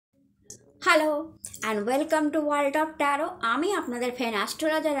Hello and welcome to World of Tarot. আমি আপনাদের friend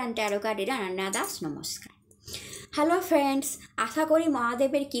astrologer and taro card reader Ananya Das. নমস্কার। Hello friends, আশা করি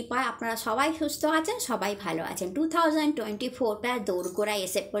মহাদেবের কৃপায় আপনারা সবাই সুস্থ আছেন, সবাই ভালো আছেন। 2024 প্রায় দোরগোড়ায়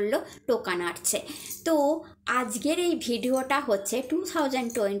এসে পড়লো, টোকা নাড়ছে। তো আজকের এই ভিডিওটা হচ্ছে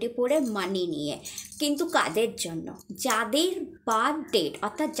 2024-এর মানি নিয়ে, কিন্তু কাদের জন্য? যাদের বার্থ ডেট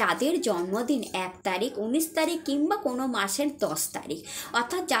অর্থাৎ যাদের জন্মদিন 1 তারিখ, 19 তারিখ কিংবা কোনো মাসের 10 তারিখ,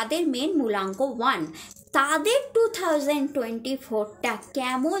 অর্থাৎ যাদের মেন মূলাঙ্ক 1, তাদের 2024টা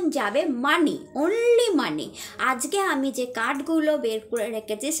কেমন যাবে? মানি, অনলি মানি। আজকে আমি যে কার্ডগুলো বের করে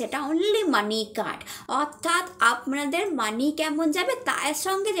রেখেছি সেটা অনলি মানি কার্ড, অর্থাৎ আপনাদের মানি কেমন যাবে তার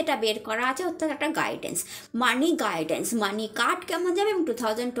সঙ্গে যেটা বের করা আছে, অর্থাৎ একটা গাইডেন্স, মানি গাইডেন্স, মানি কার্ড কেমন যাবে এবং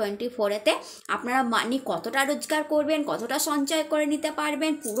 2024-এতে আপনারা মানি কতটা রোজগার করবেন, কতটা সঞ্চয় করে নিতে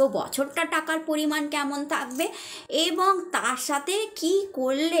পারবেন, পুরো বছরটা টাকার পরিমাণ কেমন থাকবে এবং তার সাথে কি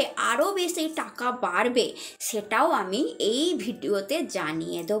করলে আরও বেশি টাকা বাড়বে সেটাও আমি এই ভিডিওতে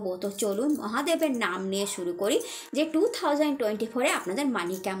জানিয়ে দেবো। তো চলুন মহাদেবের নাম নিয়ে শুরু করি যে 2024-এ আপনাদের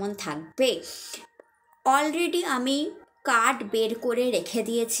মানি কেমন থাকবে। অলরেডি আমি কার্ড বের করে রেখে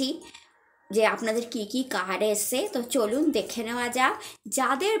দিয়েছি যে আপনাদের কি কি কার্ড এসছে। তো চলুন দেখে নেওয়া যাক।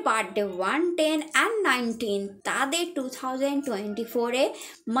 যাদের বার্থডে 1, 10 and 19 তাদের 2024-এ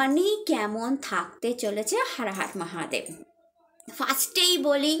মানি কেমন থাকতে চলেছে। হর হর মহাদেব। ফার্স্টেই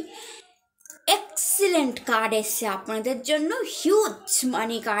বলি, এক্সিলেন্ট কার্ড এসছে আপনাদের জন্য, হিউজ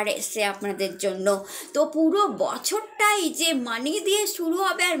মানি কার্ড এসছে আপনাদের জন্য। তো পুরো বছরটাই যে মানি দিয়ে শুরু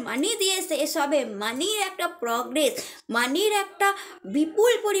হবে আর মানি দিয়ে শেষ হবে, মানির একটা প্রগ্রেস, মানির একটা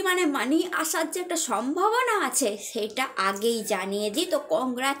বিপুল পরিমাণে মানি আসার যে একটা সম্ভাবনা আছে সেটা আগেই জানিয়ে দিই। তো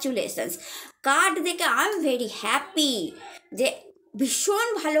কংগ্রাচুলেশনস, কার্ড দেখে আই এম ভেরি হ্যাপি যে ভীষণ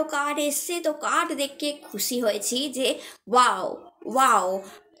ভালো কার্ড এসছে। তো কার্ড দেখে খুশি হয়েছি যে ওয়াও ওয়াও,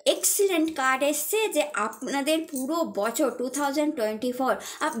 এক্সিলেন্ট কার্ড এসছে যে আপনাদের পুরো বছর 2024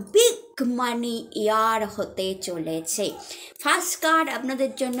 বিগ মানি ইয়ার হতে চলেছে। ফার্স্ট কার্ড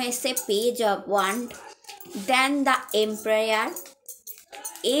আপনাদের জন্য এসছে page of wand, then the empire,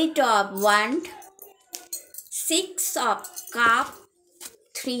 8 of wand, 6 of cup,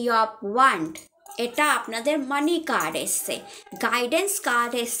 3 of wand. এটা আপনাদের মানি কার্ড এসছে। গাইডেন্স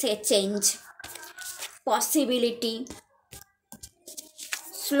কার্ড এসছে change, possibility,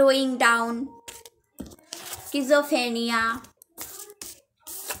 slowing down, schizophrenia,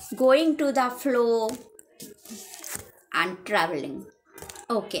 going to the flow and traveling.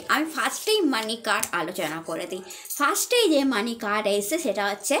 ওকে, আমি ফার্স্টেই মানি কার্ড আলোচনা করে দিই। ফার্স্টেই যে মানি কার্ড এসেছে সেটা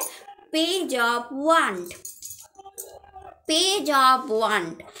হচ্ছে page of wand. Page of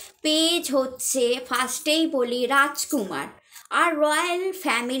wand, page হচ্ছে ফার্স্টেই বলি রাজকুমার, আর রয়্যাল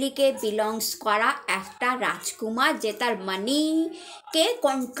ফ্যামিলিকে বিলংস করা একটা রাজকুমার যে তার মানিকে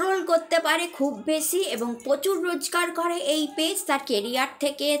কন্ট্রোল করতে পারে খুব বেশি এবং প্রচুর রোজগার করে। এই পেজ তার কেরিয়ার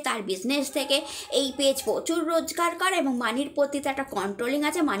থেকে, তার বিজনেস থেকে এই পেজ প্রচুর রোজগার করে এবং মানির প্রতি তার একটা কন্ট্রোলিং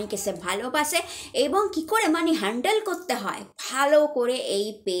আছে, মানিকে সে ভালোবাসে এবং কি করে মানি হ্যান্ডেল করতে হয় ভালো করে এই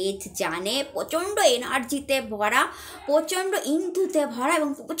পেজ জানে। প্রচণ্ড এনার্জিতে ভরা, প্রচণ্ড ইন্থুতে ভরা এবং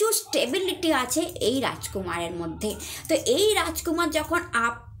প্রচুর স্টেবিলিটি আছে এই রাজকুমারের মধ্যে। তো এই রাজকুমার যখন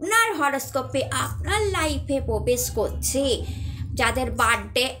আপনার হরোস্কোপে, আপনার লাইফে প্রবেশ করছে, যাদের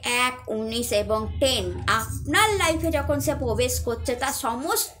বার্থডে 1, 19 এবং 10, আপনার লাইফে যখন সে প্রবেশ করছে তার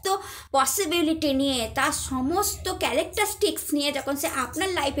সমস্ত পসিবিলিটি নিয়ে, তার সমস্ত ক্যারেক্টারিস্টিক্স নিয়ে যখন সে আপনার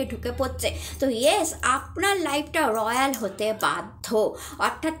লাইফে ঢুকে পড়ছে, তো ইয়েস, আপনার লাইফটা রয়্যাল হতে বাধ্য।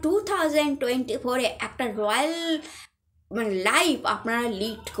 অর্থাৎ 2024-এ একটা রয়্যাল লাইফ আপনারা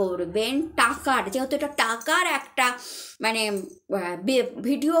লিড করবেন। টাকার, যেহেতু এটা টাকার একটা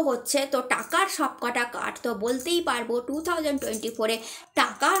ভিডিও হচ্ছে, তো টাকার সবকটা কার্ড তো বলতেই পারবো 2024-এ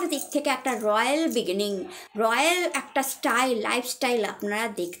টাকার দিক থেকে একটা রয়্যাল বিগিনিং, রয়্যাল একটা স্টাইল, লাইফস্টাইল আপনারা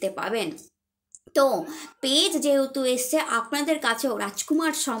দেখতে পাবেন। তো পেজ যেহেতু এসছে, আপনাদের কাছেও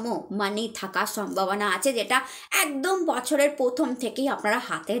রাজকুমার সম মানি থাকার সম্ভাবনা আছে, যেটা একদম বছরের প্রথম থেকেই আপনারা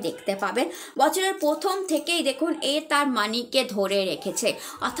হাতে দেখতে পাবেন। বছরের প্রথম থেকেই দেখুন তার মানিকে ধরে রেখেছে,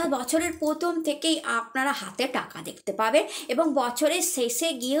 অর্থাৎ বছরের প্রথম থেকেই আপনারা হাতে টাকা দেখতে পাবেন এবং বছরের শেষে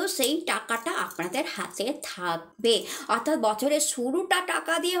গিয়েও সেই টাকাটা আপনাদের হাতে থাকবে। অর্থাৎ বছরের শুরুটা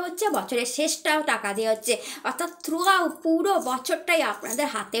টাকা দিয়ে হচ্ছে, বছরের শেষটাও টাকা দিয়ে হচ্ছে, অর্থাৎ থ্রু আউট পুরো বছরটাই আপনাদের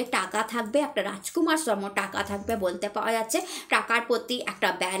হাতে টাকা থাকবে, একটা রাজকুমার সম টাকা থাকবে বলতে পাওয়া যাচ্ছে। টাকার প্রতি একটা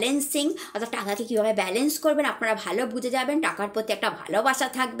ব্যালেন্সিং, অর্থাৎ টাকাকে কীভাবে ব্যালেন্স করবেন আপনারা ভালো বুঝে যাবেন। টাকার প্রতি একটা ভালোবাসা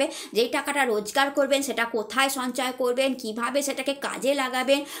থাকবে, যেই টাকাটা রোজগার করবেন সেটা কোথায় সঞ্চয় করবেন, কিভাবে সেটাকে কাজে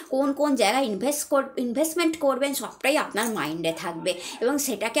লাগাবেন, কোন কোন জায়গায় ইনভেস্টমেন্ট করবেন, সবটাই আপনার মাইন্ডে থাকবে এবং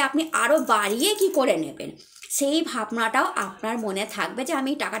সেটাকে আপনি আরও বাড়িয়ে কি করে নেবেন সেই ভাবনাটাও আপনার মনে থাকবে যে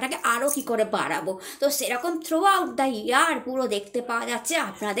আমি টাকাটাকে আরও কী করে বাড়াবো। তো সেরকম থ্রু আউট দ্য ইয়ার পুরো দেখতে পাওয়া যাচ্ছে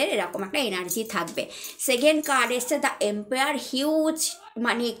আপনাদের এরকম একটা এনার্জি থাকবে। সেকেন্ড কার্ড এসছে the empire, huge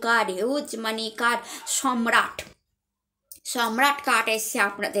money card, সম্রাট। সম্রাট কার্ড এসছে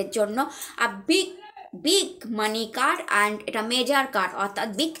আপনাদের জন্য। আর বিগ মানি কার্ড অ্যান্ড এটা মেজর কার্ড, অর্থাৎ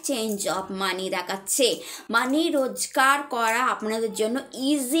বিগ চেঞ্জ অফ মানি দেখাচ্ছে। মানি রোজগার করা আপনাদের জন্য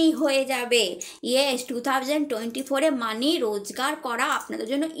ইজি হয়ে যাবে। ইয়েস, 2024-এ মানি রোজগার করা আপনাদের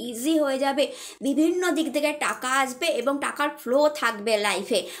জন্য ইজি হয়ে যাবে। বিভিন্ন দিক থেকে টাকা আসবে এবং টাকার ফ্লো থাকবে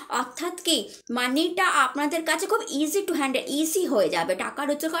লাইফে। অর্থাৎ কি, মানিটা আপনাদের কাছে খুব ইজি টু হ্যান্ডেল, ইজি হয়ে যাবে। টাকা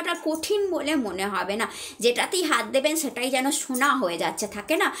রোজগারটা কঠিন বলে মনে হবে না। যেটাতেই হাত দেবেন সেটাই যেন সোনা হয়ে যাচ্ছে,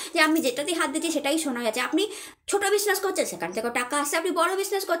 থাকে না যে আমি যেটাতেই হাত দিচ্ছি সেটাই সোনা হয়ে যাচ্ছে। আপনি ছোট বিজনেস করছেন, সেখান থেকেও টাকা আসছে। আপনি বড়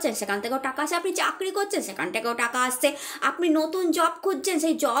বিজনেস করছেন, সেখান থেকেও টাকা আসছে। আপনি চাকরি করছেন, সেখান থেকেও টাকা আসছে। আপনি নতুন জব খুঁজছেন,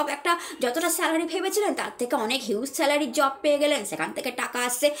 সেই জব একটা যতটা স্যালারি ভেবেছিলেন তার থেকে অনেক হিউজ স্যালারির জব পেয়ে গেলেন, সেখান থেকে টাকা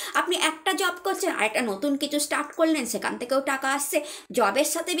আসছে। আপনি একটা জব করছেন, আরেকটা নতুন কিছু স্টার্ট করলেন, সেখান থেকেও টাকা আসছে। জবের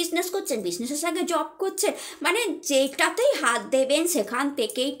সাথে বিজনেস করছেন, বিজনেসের সাথে জব করছেন, মানে যেটাতেই হাত দেবেন সেখান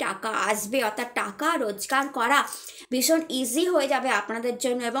থেকেই টাকা আসবে। অর্থাৎ টাকা রোজগার করা ভীষণ ইজি হয়ে যাবে আপনাদের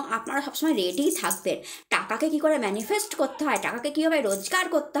জন্য এবং আপনারা সবসময় রেডি থাকবেন। টাকাকে কী করে ম্যানিফেস্ট করতে হয়, টাকাকে কীভাবে রোজগার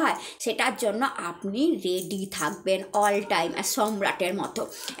করতে হয়, সেটার জন্য আপনি রেডি থাকবেন অল টাইম, সম্রাটের মতো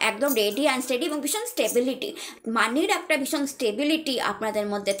একদম রেডি অ্যান্ড স্টেডি। এবং ভীষণ স্টেবিলিটি, মানির একটা ভীষণ স্টেবিলিটি আপনাদের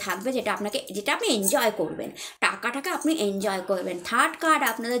মধ্যে থাকবে, যেটা আপনি এনজয় করবেন। টাকাটাকে আপনি এনজয় করবেন। থার্ড কার্ড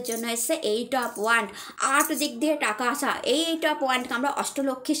আপনাদের জন্য এসছে 8 অফ ওয়ান্ড, 8 দিক দিয়ে টাকা আসা। এই 8 অফ ওয়ান্ডকে আমরা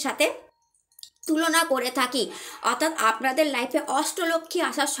অষ্টলক্ষ্মীর সাথে তুলনা করে থাকি। অর্থাৎ আপনাদের লাইফে অষ্টলক্ষ্মী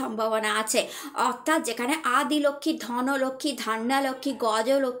আসার সম্ভাবনা আছে। অর্থাৎ যেখানে আদিলক্ষ্মী, ধনলক্ষ্মী, ধান্যলক্ষ্মী,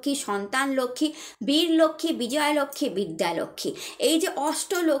 গজলক্ষ্মী, সন্তান লক্ষ্মী, বীর লক্ষ্মী, বিজয় লক্ষ্মী, বিদ্যালক্ষ্মী, এই যে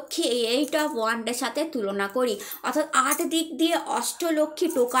অষ্টলক্ষ্মী এই 8 অফ ওয়ান্ডের সাথে তুলনা করি। অর্থাৎ 8 দিক দিয়ে অষ্টলক্ষ্মী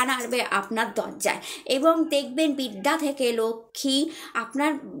টোকা নাড়বে আপনার দরজায়। এবং দেখবেন বিদ্যা থেকে লক্ষ্মী,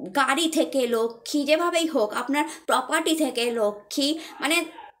 আপনার গাড়ি থেকে লক্ষ্মী, যেভাবেই হোক আপনার প্রপার্টি থেকে লক্ষ্মী, মানে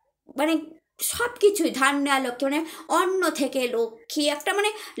মানে সব কিছুই, ধান্য লক্ষ্মী, মানে অন্ন থেকে লক্ষ্মী, একটা মানে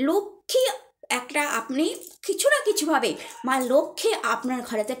লক্ষ্মী একটা আপনি কিছু না কিছুভাবে লক্ষ্মী আপনার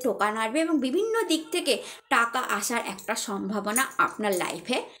ঘরেতে টোকা নাড়বে এবং বিভিন্ন দিক থেকে টাকা আসার একটা সম্ভাবনা আপনার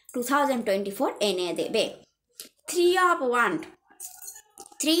লাইফে 2024 এনে দেবে। 3 অফ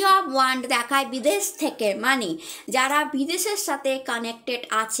ওয়ান্ড দেখায় বিদেশ থেকে মানি। যারা বিদেশের সাথে কানেক্টেড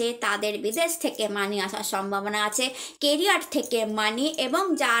আছে তাদের বিদেশ থেকে মানি আসার সম্ভাবনা আছে, কেরিয়ার থেকে মানি। এবং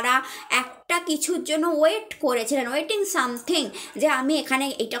যারা একটা কিছুর জন্য ওয়েট করেছিলেন, ওয়েটিং সামথিং, যে আমি এখানে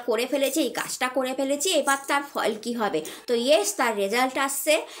এটা করে ফেলেছি, এই কাজটা করে ফেলেছি, এবার তার ফল কী হবে। তো ইয়েস, তার রেজাল্ট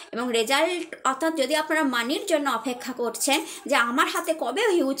আসছে। এবং রেজাল্ট অর্থাৎ যদি আপনারা মানির জন্য অপেক্ষা করছেন যে আমার হাতে কবে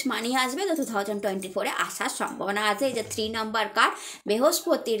হিউজ মানি আসবে, তো 2024-এ আসার সম্ভাবনা আছে। এই যে 3 নম্বর কার্ড,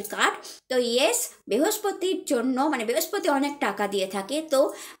 বৃহস্পতির কার্ড। তো ইয়েস, বৃহস্পতির জন্য বৃহস্পতি অনেক টাকা দিয়ে থাকে। তো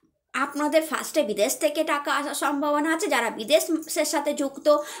আপনাদের ফার্স্টে বিদেশ থেকে টাকা আসার সম্ভাবনা আছে। যারা বিদেশের সাথে যুক্ত,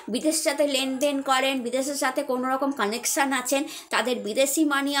 বিদেশের সাথে লেনদেন করেন, বিদেশের সাথে কোনো রকম কানেকশান আছেন, তাদের বিদেশি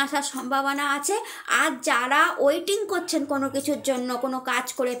মানি আসার সম্ভাবনা আছে। আর যারা ওয়েটিং করছেন কোনো কিছুর জন্য, কোনো কাজ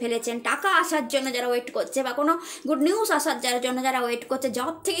করে ফেলেছেন, টাকা আসার জন্য যারা ওয়েট করছে, বা কোনো গুড নিউজ আসার জন্য যারা ওয়েট করছে,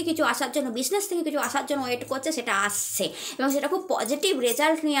 জব থেকে কিছু আসার জন্য, বিজনেস থেকে কিছু আসার জন্য ওয়েট করছে, সেটা আসছে এবং সেটা খুব পজিটিভ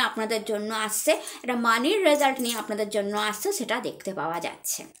রেজাল্ট নিয়ে আপনাদের জন্য আসছে। এটা মানির রেজাল্ট নিয়ে আপনাদের জন্য আসছে, সেটা দেখতে পাওয়া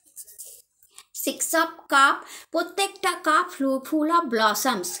যাচ্ছে। 6 অফ কাপ, প্রত্যেকটা কাপ ফুল অফ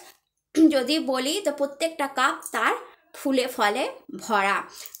ব্লসমস। যদি বলি তো প্রত্যেকটা কাপ তার ফুলে ফলে ভরা।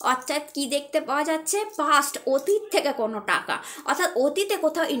 অর্থাৎ কি দেখতে পাওয়া যাচ্ছে, পাস্ট, অতীত থেকে কোনো টাকা, অর্থাৎ অতীতে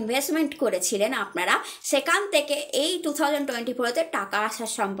কোথাও ইনভেস্টমেন্ট করেছিলেন আপনারা, সেখান থেকে এই 2024-তে টাকা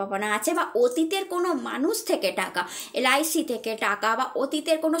আসার সম্ভাবনা আছে। বা অতীতের কোনো মানুষ থেকে টাকা, LIC থেকে টাকা, বা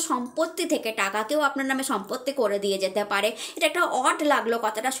অতীতের কোনো সম্পত্তি থেকে টাকা, কেউ আপনার নামে সম্পত্তি করে দিয়ে যেতে পারে। এটা একটা অড লাগলো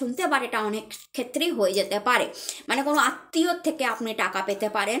কথাটা শুনতে, পারে এটা অনেক ক্ষেত্রেই হয়ে যেতে পারে। কোনো আত্মীয়র থেকে আপনি টাকা পেতে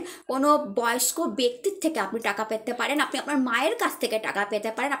পারেন, কোনো বয়স্ক ব্যক্তির থেকে আপনি টাকা পেতে পারেন, আপনি আপনার মায়ের কাছ থেকে টাকা পেতে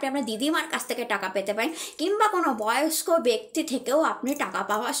পারেন, আপনি আপনার দিদিমার কাছ থেকে টাকা পেতে পারেন, কিংবা কোনো বয়স্ক ব্যক্তি থেকেও আপনি টাকা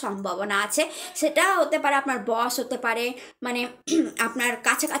পাওয়ার সম্ভাবনা আছে। সেটা হতে পারে আপনার বস, হতে পারে আপনার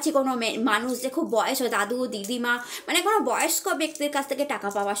কাছাকাছি কোনো মানুষ যে খুব বয়স, দাদু দিদিমা, কোনো বয়স্ক ব্যক্তির কাছ থেকে টাকা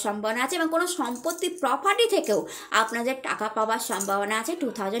পাওয়ার সম্ভাবনা আছে। এবং কোনো সম্পত্তি, প্রপার্টি থেকেও আপনাদের টাকা পাওয়ার সম্ভাবনা আছে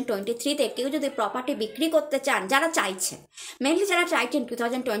 2023-তে। কেউ যদি প্রপার্টি বিক্রি করতে চান, যারা চাইছেন, মেনলি যারা চাইছেন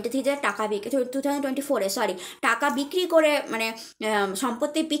 2023-তে টাকা বিক্রি, 2024-এ টাকা বিক্রি করে,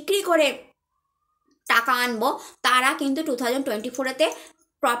 সম্পত্তি বিক্রি করে টাকা আনবো, তারা কিন্তু 2024-তে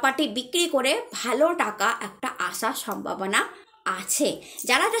প্রপার্টি বিক্রি করে ভালো টাকা একটা আসার সম্ভাবনা আছে,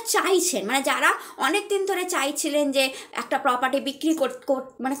 যারা এটা চাইছেন, মানে যারা অনেক দিন ধরে চাইছিলেন যে একটা প্রপার্টি বিক্রি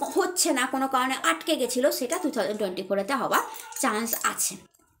মানে হচ্ছে না, কোনো কারণে আটকে গেছিলো, সেটা 2024-তে হওয়ার চান্স আছে।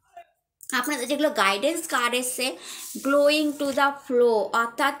 আপনাদের যেগুলো গাইডেন্স কার্ড এসছে, গ্লোয়িং টু দ্য ফ্লো,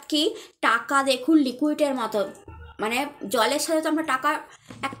 অর্থাৎ কি টাকা দেখুন লিকুইডের মতো, মানে জলের সাথে তো আমরা টাকা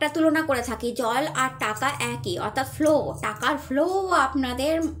একটা তুলনা করে থাকি, জল আর টাকা একই, অর্থাৎ ফ্লো, টাকার ফ্লো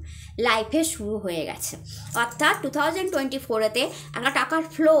আপনাদের লাইফে শুরু হয়ে গেছে। অর্থাৎ 2024-তে একটা টাকার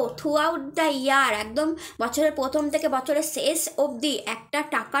flow through out the year, একদম বছরের প্রথম থেকে বছরের শেষ অবধি একটা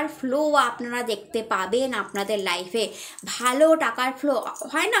টাকার ফ্লো আপনারা দেখতে পাবেন আপনাদের লাইফে। ভালো টাকার ফ্লো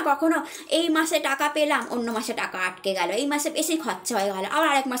হয় না, কখনো এই মাসে টাকা পেলাম, অন্য মাসে টাকা আটকে গেল, এই মাসে বেশি খরচা হয়ে গেল, আবার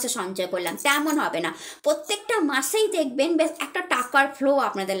আরেক মাসে সঞ্চয় করলাম, তেমন হবে না। প্রত্যেকটা মাসেই দেখবেন বেশ একটা টাকার ফ্লো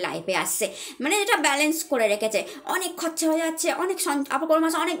আপনাদের লাইফে আসছে, মানে যেটা ব্যালেন্স করে রেখেছে। অনেক খরচা হয়ে যাচ্ছে, অনেক আবার কোনো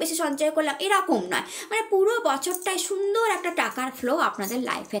মাসে অনেক বেশি সঞ্চয় করলাম, এরকম নয়, মানে পুরো বছরটায় সুন্দর একটা টাকার ফ্লো আপনাদের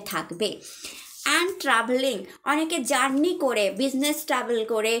লাইফে থাকবে। অ্যান্ড ট্রাভেলিং, অনেকে জার্নি করে, বিজনেস ট্রাভেল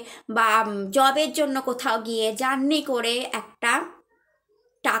করে বা জবের জন্য কোথাও গিয়ে জার্নি করে একটা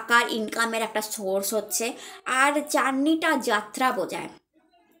টাকার ইনকামের একটা সোর্স হচ্ছে। আর জার্নিটা যাত্রা বোঝায়,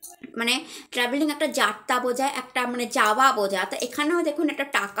 মানে ট্রাভেলিং একটা যাত্রা বোঝায়, একটা মানে যাওয়া বোঝায়। তো এখানেও দেখুন একটা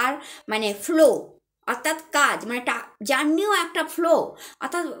টাকার মানে ফ্লো, অর্থাৎ কাজ, মানে জার্নিও একটা ফ্লো,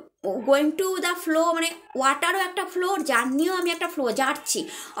 অর্থাৎ গোয়িং টু দ্য ফ্লো, মানে ওয়াটারও একটা ফ্লো, জার্নিও আমি একটা ফ্লো যাচ্ছি,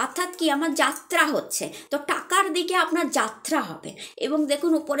 অর্থাৎ কি আমার যাত্রা হচ্ছে। তো টাকার দিকে আপনার যাত্রা হবে, এবং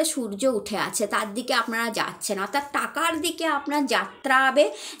দেখুন উপরে সূর্য উঠে আছে, তার দিকে আপনারা যাচ্ছেন, অর্থাৎ টাকার দিকে আপনার যাত্রা হবে,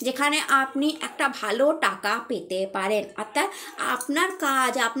 যেখানে আপনি একটা ভালো টাকা পেতে পারেন। অর্থাৎ আপনার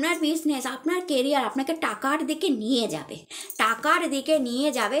কাজ, আপনার বিজনেস, আপনার কেরিয়ার আপনাকে টাকার দিকে নিয়ে যাবে, টাকার দিকে নিয়ে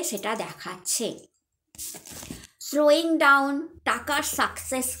যাবে, সেটা দেখাচ্ছে। স্লোয়িং ডাউন, টাকার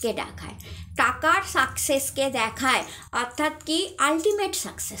সাকসেসকে দেখায়, টাকার সাকসেসকে দেখায়, অর্থাৎ কি আলটিমেট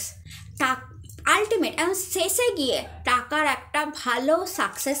সাকসেস, আলটিমেট এবং শেষে গিয়ে টাকার একটা ভালো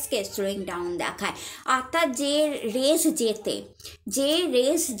সাকসেসকে স্লোয়িং ডাউন দেখায়। অর্থাৎ যে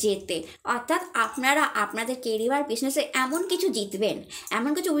রেস জেতে, অর্থাৎ আপনারা আপনাদের কেরিয়ার বিজনেসে এমন কিছু জিতবেন,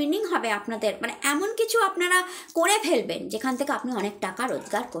 এমন কিছু উইনিং হবে আপনাদের, মানে এমন কিছু আপনারা করে ফেলবেন যেখান থেকে আপনি অনেক টাকা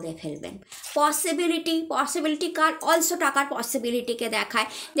রোজগার করে ফেলবেন। পসিবিলিটি কার্ড অলসো টাকার পসিবিলিটিকে দেখায়।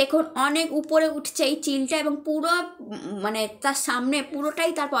 দেখুন অনেক উপরে উঠছে এই চিলটা, এবং পুরো মানে তার সামনে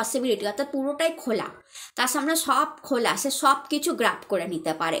পুরোটাই তার পসিবিলিটি, অর্থাৎ পুরোটাই খোলা, তার সামনে সব খোলা, সে সব কিছু গ্রাব করে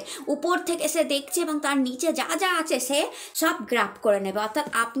নিতে পারে। উপর থেকে সে দেখছে এবং তার নিচে যা যা আছে সে সব গ্রাব করে নেবে। অর্থাৎ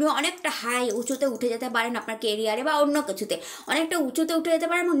আপনিও অনেকটা উঁচুতে উঠে যেতে পারেন আপনার কেরিয়ারে বা অন্য কিছুতে, অনেকটা উঁচুতে উঠে যেতে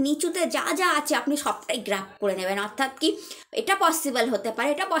পারেন এবং নিচুতে যা যা আছে আপনি সবটাই গ্রাব করে নেবেন। অর্থাৎ কি এটা পসিবল হতে পারে,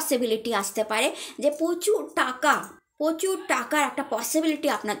 এটা পসিবিলিটি আসতে পারে যে প্রচুর টাকার একটা পসিবিলিটি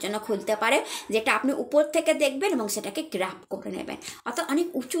আপনার জন্য খুলতে পারে, যেটা আপনি উপর থেকে দেখবেন এবং সেটাকে গ্র্যাব করে নেবেন। অর্থাৎ অনেক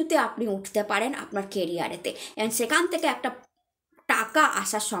উঁচুতে আপনি উঠতে পারেন আপনার কেরিয়ারেতে, এবং সেখান থেকে একটা টাকা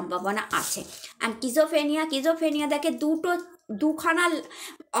আসার সম্ভাবনা আছে। অ্যান্ড কিজোফেনিয়া দেখে দুখানা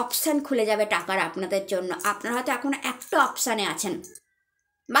অপশান খুলে যাবে টাকার আপনাদের জন্য। আপনারা হয়তো এখন একটা অপশানে আছেন,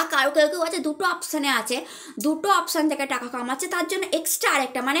 বা কেউ আছে দুটো অপশানে আছে, দুটো অপশান থেকে টাকা কামাচ্ছে, তার জন্য এক্সট্রা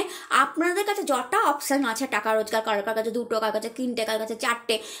আরেকটা, মানে আপনাদের কাছে যটা অপশান আছে টাকা রোজগার, কারোর কাছে দুটো, কারোর কাছে তিনটে, কারোর কাছে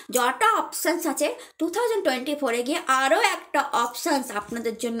চারটে, যটা অপশানস আছে 2024-এ গিয়ে আরও একটা অপশানস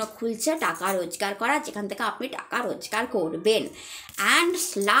আপনাদের জন্য খুলছে টাকা রোজগার করা, যেখান থেকে আপনি টাকা রোজগার করবেন। And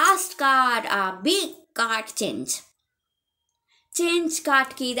last card, big card change card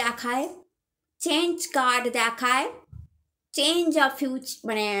কি দেখায়? চেঞ্জ কার্ড দেখায় চেঞ্জ অফ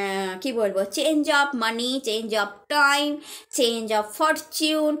মানে কি বলবো, change of money, change of time, change of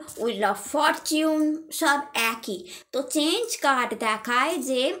Fortune, will of Fortune, সব একই। তো চেঞ্জ কার্ড দেখায়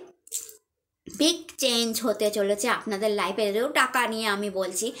যে বিগ চেঞ্জ হতে চলেছে আপনাদের লাইফে, যদিও টাকা নিয়ে আমি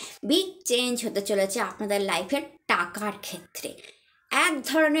বলছি, বিগ চেঞ্জ হতে চলেছে আপনাদের লাইফের টাকার ক্ষেত্রে। এক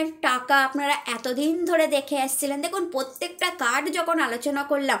ধরনের টাকা আপনারা এতদিন ধরে দেখে এসেছিলেন। দেখুন প্রত্যেকটা কার্ড যখন আলোচনা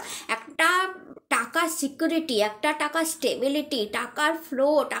করলাম, একটা টাকার সিকিউরিটি, একটা টাকার স্টেবিলিটি, টাকার ফ্লো,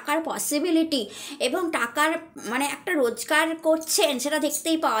 টাকার পসিবিলিটি, এবং টাকার মানে একটা রোজগার করছেন সেটা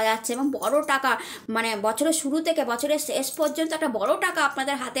দেখতেই পাওয়া যাচ্ছে, এবং বড় টাকা, মানে বছরের শুরু থেকে বছরের শেষ পর্যন্ত একটা বড় টাকা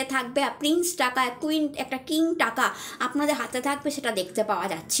আপনাদের হাতে থাকবে, প্রিন্স টাকা, একটা কিং টাকা আপনাদের হাতে থাকবে, সেটা দেখতে পাওয়া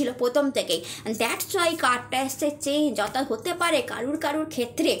যাচ্ছিল প্রথম থেকেই। দ্যাটস ওয়াই কার্ডটা এসছে চেঞ্জ। অর্থাৎ হতে পারে কারুর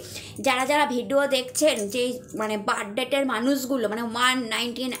ক্ষেত্রে যারা ভিডিও দেখছেন, যে মানে বার্থ ডেটের মানুষগুলো, মানে 1,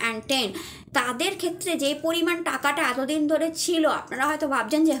 19 and 10, তাদের ক্ষেত্রে যে পরিমাণ টাকাটা এতদিন ধরে ছিল, আপনারা হয়তো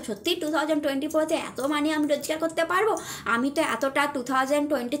ভাবছেন যে সত্যি 2024-তে এত মানি আমি রোজগার করতে পারবো, আমি তো এতটা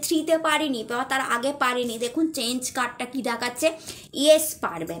 2023-তে পারিনি বা তার আগে পারিনি। দেখুন চেঞ্জ কার্ডটা কি দেখাচ্ছে, ইয়েস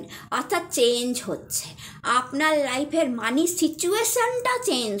পারবেন, অর্থাৎ চেঞ্জ হচ্ছে আপনার লাইফের মানি সিচুয়েশানটা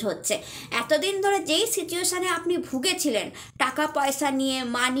চেঞ্জ হচ্ছে। এতদিন ধরে যেই সিচুয়েশানে আপনি ভুগেছিলেন, টাকা পয়সা নিয়ে,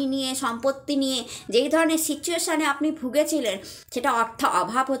 মানি নিয়ে, সম্পত্তি নিয়ে যেই ধরনের সিচুয়েশানে আপনি ভুগেছিলেন, সেটা অর্থ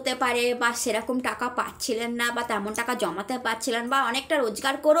অভাব হতে পারে, বা সেরকম টাকা পাচ্ছিলেন না, বা তেমন টাকা জমাতে পারছিলেন, বা অনেকটা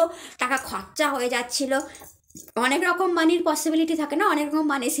রোজগার করেও টাকা খরচা হয়ে যাচ্ছিল, অনেক রকম মানির পসিবিলিটি থাকে না, অনেক রকম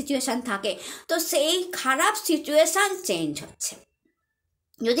মানির সিচুয়েশান থাকে। তো সেই খারাপ সিচুয়েশান চেঞ্জ হচ্ছে।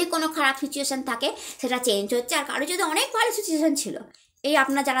 যদি কোনো খারাপ সিচুয়েশান থাকে সেটা চেঞ্জ হচ্ছে, আর কারো যদি অনেক ভালো সিচুয়েশান ছিল, এই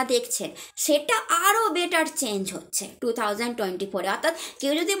আপনারা যারা দেখছেন, সেটা আরও বেটার চেঞ্জ হচ্ছে 2024-এ। অর্থাৎ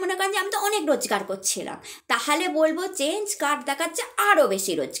কেউ যদি মনে করেন যে আমি তো অনেক রোজগার করছিলাম, তাহলে বলবো চেঞ্জ কার্ড দেখাচ্ছে আরও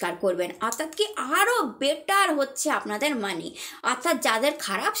বেশি রোজগার করবেন, অর্থাৎ কি আরও বেটার হচ্ছে আপনাদের মানি। অর্থাৎ যাদের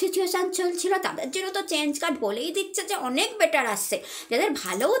খারাপ সিচুয়েশান চলছিল তাদের জন্য তো চেঞ্জ কার্ড বলেই দিচ্ছে যে অনেক বেটার আসছে, যাদের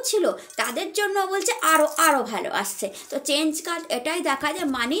ভালোও ছিল তাদের জন্য বলছে আরও আরও ভালো আসছে। তো চেঞ্জ কার্ড এটাই দেখা যায়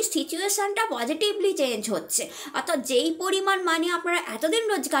মানির সিচুয়েশানটা পজিটিভলি চেঞ্জ হচ্ছে, অর্থাৎ যেই পরিমাণ মানি আপনারা এতদিন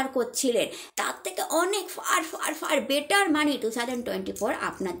রোজগার করছিলেন তার থেকে অনেক ফার ফার ফার বেটার মানি 2024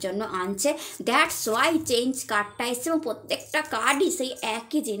 আপনার জন্য আনছে। দ্যাটস ওয়াই চেঞ্জ কার্ডটা এসে, এবং প্রত্যেকটা কার্ডই সেই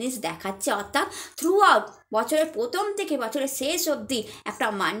একই জিনিস দেখাচ্ছে, অর্থাৎ থ্রু আউট বছরের প্রথম থেকে বছরের শেষ অবধি একটা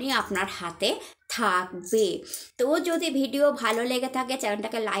মানি আপনার হাতে থাকবে। তো যদি ভিডিও ভালো লেগে থাকে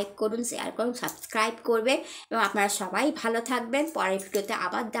চ্যানেলটাকে লাইক করুন, শেয়ার করুন, সাবস্ক্রাইব করবে, এবং আপনারা সবাই ভালো থাকবেন। পরের ভিডিওতে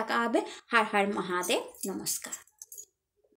আবার দেখা হবে। হর হর মহাদেব, নমস্কার।